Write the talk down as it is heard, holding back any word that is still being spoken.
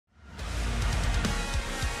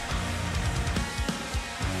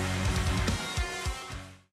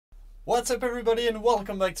What's up everybody and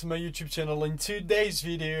welcome back to my YouTube channel. In today's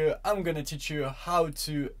video I'm gonna teach you how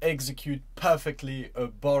to execute perfectly a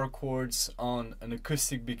bar chords on an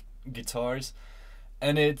acoustic guitars,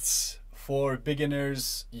 and it's for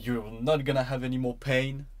beginners. You're not gonna have any more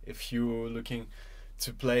pain. If you're looking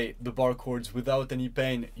to play the bar chords without any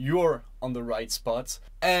pain, you're on the right spot.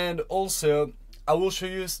 And also I will show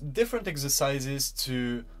you different exercises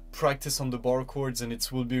to practice on the bar chords, and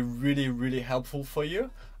it will be really helpful for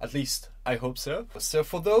you. At least I hope so. So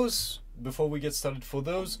for those, before we get started, for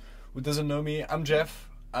those who doesn't know me, I'm Jeff.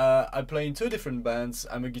 I play in two different bands.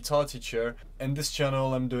 I'm a guitar teacher. In this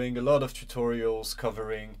channel I'm doing a lot of tutorials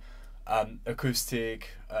covering acoustic,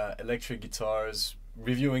 electric guitars,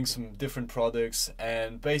 reviewing some different products,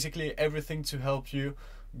 and basically everything to help you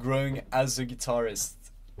growing as a guitarist.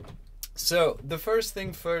 So the first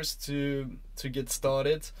thing first, to get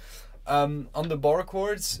started, on the bar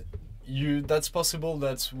chords, that's possible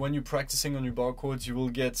that when you're practicing on your bar chords you will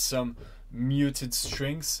get some muted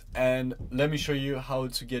strings, and let me show you how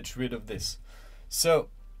to get rid of this. So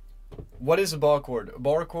what is a bar chord? A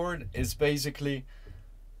bar chord is basically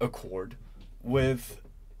a chord with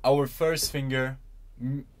our first finger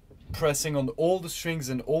pressing on all the strings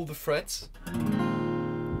and all the frets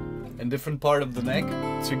and different part of the neck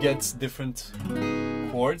to get different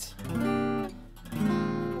chords,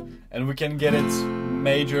 and we can get it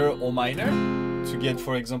major or minor to get,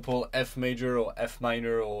 for example, F major or F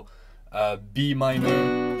minor or B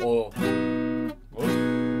minor or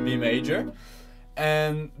B major,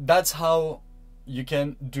 and that's how you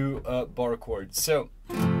can do a bar chord. So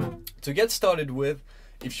to get started with,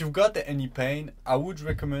 if you've got any pain, I would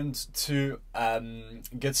recommend to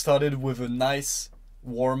get started with a nice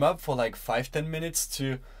warm-up for like 5-10 minutes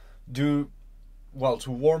to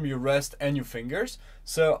warm your wrist and your fingers.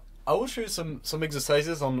 So I will show you some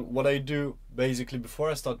exercises on what I do basically before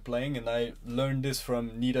I start playing, and I learned this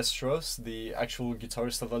from Nita Strauss, the actual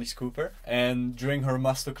guitarist of Alice Cooper, and during her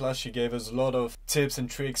masterclass she gave us a lot of tips and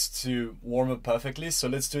tricks to warm up perfectly. So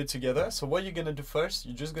let's do it together. So what you're gonna do first,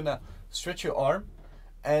 you're just gonna stretch your arm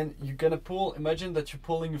and you're gonna pull. Imagine that you're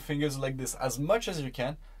pulling your fingers like this as much as you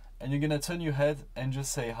can, and you're gonna turn your head and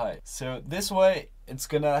just say hi. So this way it's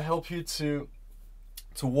gonna help you to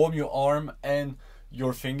warm your arm and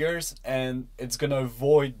your fingers, and it's gonna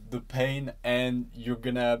avoid the pain, and you're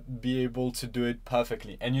gonna be able to do it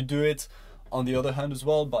perfectly. And you do it on the other hand as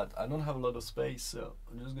well, but I don't have a lot of space, so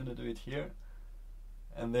I'm just gonna do it here,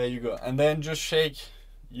 and there you go. And then just shake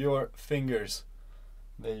your fingers,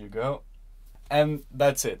 there you go, and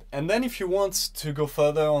that's it. And then if you want to go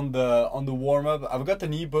further on the warm-up, I've got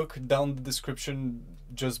an ebook down the description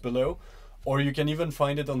just below, or you can even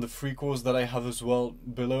find it on the free course that I have as well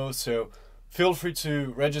below. So feel free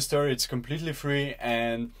to register, it's completely free,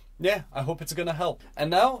 and yeah, I hope it's gonna help. And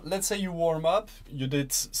now let's say you warm up, you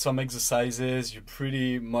did some exercises, you're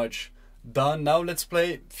pretty much done. Now let's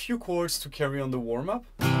play a few chords to carry on the warm-up.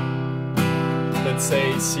 Let's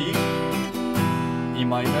say C, E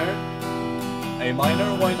minor, A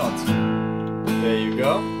minor, why not? There you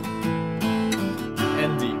go.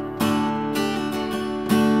 And D.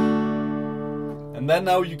 And then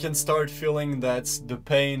now you can start feeling that the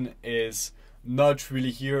pain is not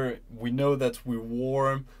really here. We know that we're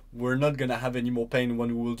warm. We're not gonna have any more pain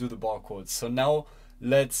when we will do the bar chords. So now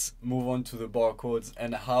let's move on to the bar chords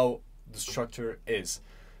and how the structure is.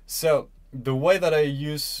 So the way that I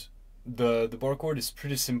use the bar chord is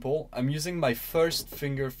pretty simple. I'm using my first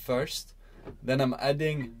finger first, then I'm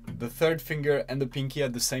adding the third finger and the pinky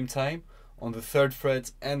at the same time on the third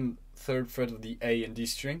fret and third fret of the A and D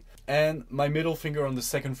string, and my middle finger on the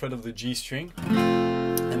second fret of the G string,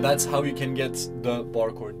 and that's how you can get the bar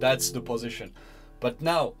chord. That's the position. But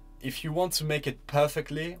now if you want to make it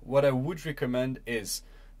perfectly, what I would recommend is,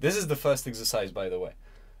 this is the first exercise by the way,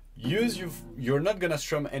 you're not gonna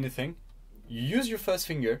strum anything, you use your first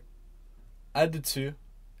finger, add the two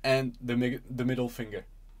and the middle finger,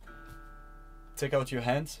 take out your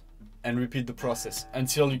hand and repeat the process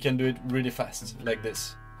until you can do it really fast like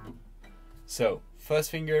this. So first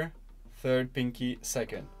finger, third pinky,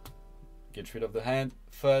 second, get rid of the hand,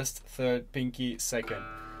 first, third, pinky, second,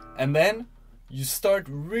 and then you start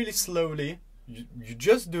really slowly. You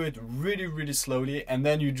just do it really slowly, and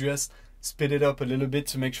then you just speed it up a little bit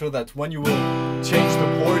to make sure that when you will change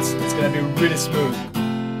the chords, it's gonna be really smooth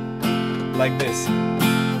like this.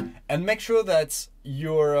 And make sure that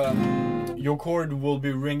your chord will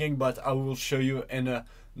be ringing, but I will show you in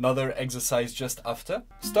another exercise just after.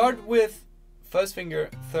 Start with first finger,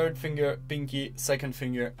 third finger, pinky, second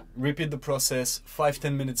finger. Repeat the process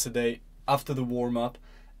 5-10 minutes a day after the warm-up,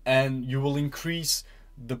 and you will increase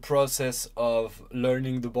the process of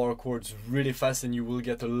learning the bar chords really fast, and you will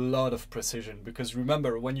get a lot of precision. Because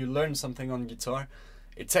remember, when you learn something on guitar,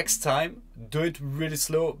 it takes time. Do it really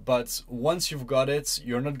slow, but once you've got it,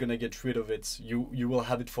 you're not gonna get rid of it. You will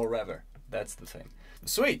have it forever. That's the thing.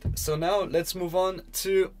 Sweet. So now let's move on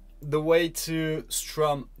to the way to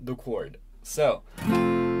strum the chord. So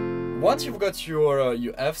once you've got your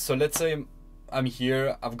F, so let's say I'm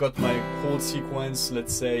here, I've got my chord sequence,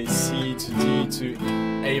 let's say C to D to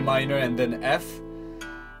A minor and then F,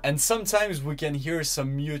 and sometimes we can hear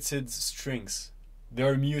some muted strings.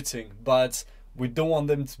 They're muting, but we don't want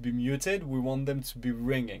them to be muted, we want them to be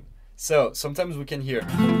ringing. So sometimes we can hear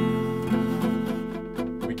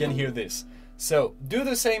this. So do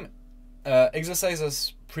the same exercise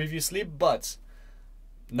as previously, but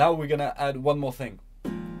now we're gonna add one more thing.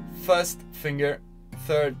 First finger,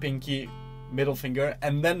 third pinky, middle finger,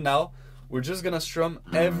 and then now we're just gonna strum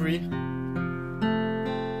every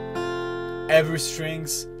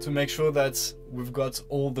strings to make sure that we've got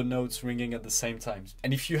all the notes ringing at the same time.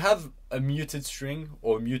 And if you have a muted string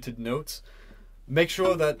or muted note, make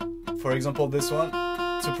sure that, for example this one,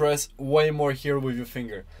 to press way more here with your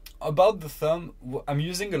finger. About the thumb, I'm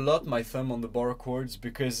using a lot my thumb on the bar chords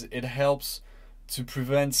because it helps to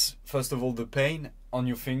prevent, first of all, the pain on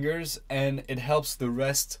your fingers, and it helps the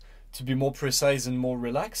rest to be more precise and more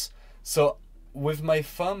relaxed. So with my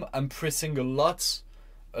thumb, I'm pressing a lot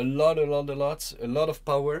of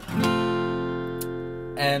power.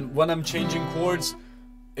 And when I'm changing chords,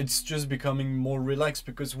 it's just becoming more relaxed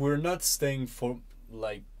because we're not staying for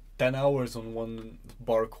like 10 hours on one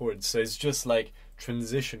bar chord. So it's just like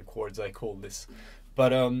transition chords, I call this.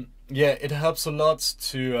 But yeah, it helps a lot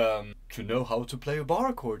to know how to play a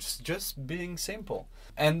bar chords, just being simple.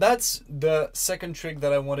 And that's the second trick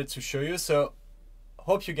that I wanted to show you. So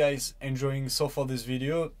hope you guys enjoying so far this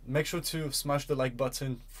video. Make sure to smash the like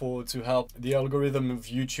button to help the algorithm of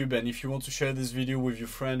YouTube. And if you want to share this video with your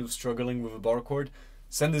friend who's struggling with a bar chord,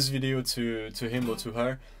 send this video to him or to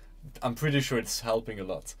her. I'm pretty sure it's helping a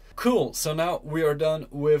lot. Cool, so now we are done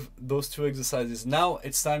with those two exercises. Now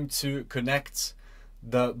it's time to connect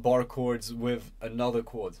the bar chords with another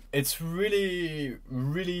chord. It's really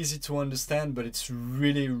easy to understand, but it's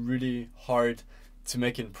really hard to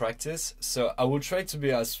make in practice. So I will try to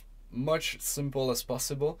be as much simple as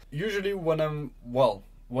possible. Usually when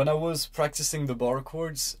I was practicing the bar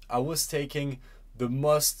chords, I was taking the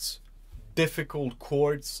most difficult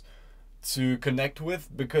chords to connect with,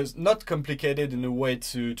 because not complicated in a way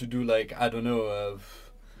to do like, I don't know,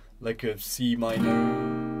 like a C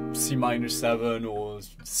minor 7 or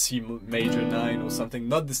C major 9 or something,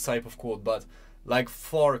 not this type of chord, but like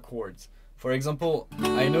 4 chords. For example,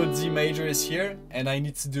 I know D major is here and I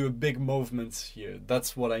need to do a big movement here.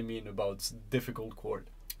 That's what I mean about difficult chord.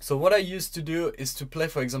 So what I used to do is to play,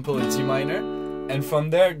 for example, a D minor, and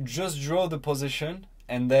from there just draw the position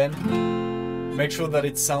and then make sure that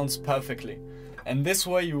it sounds perfectly. And this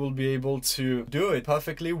way you will be able to do it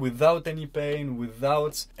perfectly without any pain,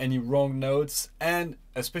 without any wrong notes, and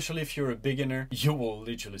especially if you're a beginner, you will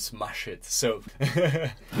literally smash it. So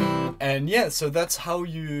and yeah, so that's how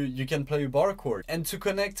you can play a bar chord. And to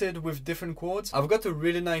connect it with different chords, I've got a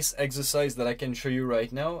really nice exercise that I can show you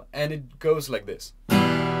right now, and it goes like this.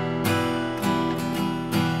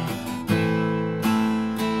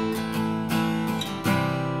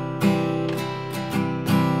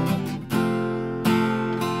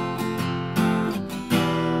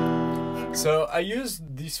 So I use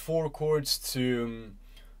these 4 chords to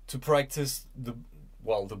practice the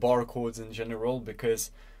bar chords in general, because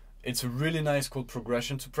it's a really nice chord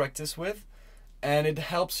progression to practice with, and it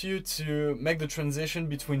helps you to make the transition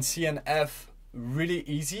between C and F really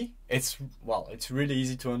easy. It's really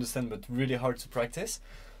easy to understand, but really hard to practice.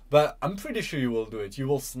 But I'm pretty sure you will do it. You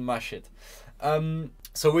will smash it.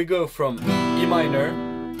 So we go from E minor,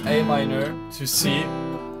 A minor to C,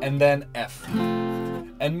 and then F.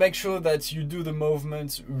 And make sure that you do the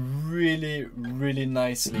movement really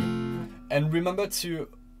nicely. And remember to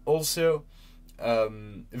also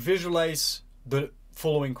visualize the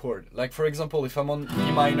following chord. Like for example, if I'm on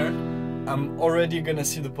E minor, I'm already gonna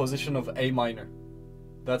see the position of A minor.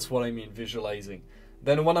 That's what I mean, visualizing.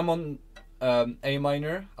 Then when I'm on A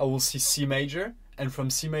minor, I will see C major, and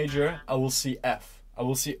from C major, I will see F. I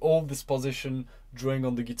will see all this position drawing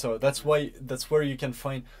on the guitar. That's where you can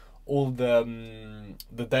find all the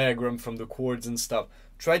diagram from the chords and stuff.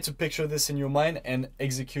 Try to picture this in your mind and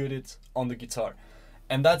execute it on the guitar.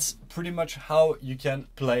 And that's pretty much how you can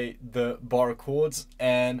play the bar chords.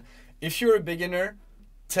 And if you're a beginner,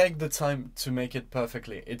 take the time to make it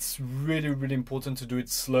perfectly. It's really important to do it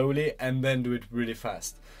slowly and then do it really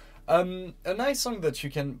fast. A nice song that you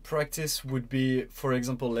can practice would be, for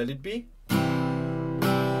example, Let It Be.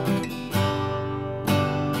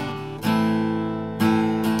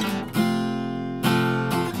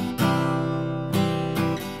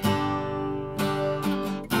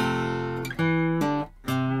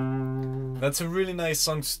 That's a really nice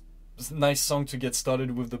song to get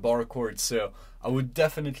started with the bar chords, so I would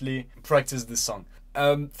definitely practice this song.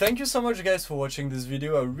 Thank you so much guys for watching this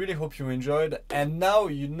video. I really hope you enjoyed, and now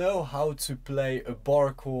you know how to play a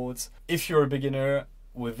bar chords if you're a beginner,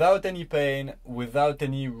 without any pain, without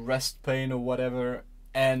any rest pain or whatever,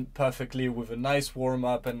 and perfectly with a nice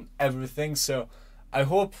warm-up and everything. So I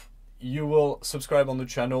hope you will subscribe on the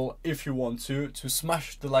channel if you want to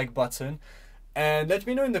smash the like button, and let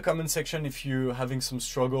me know in the comment section if you're having some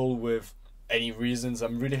struggle with any reasons.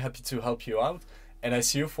 I'm really happy to help you out, and I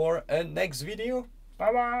see you for a next video.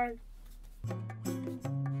 Bye bye.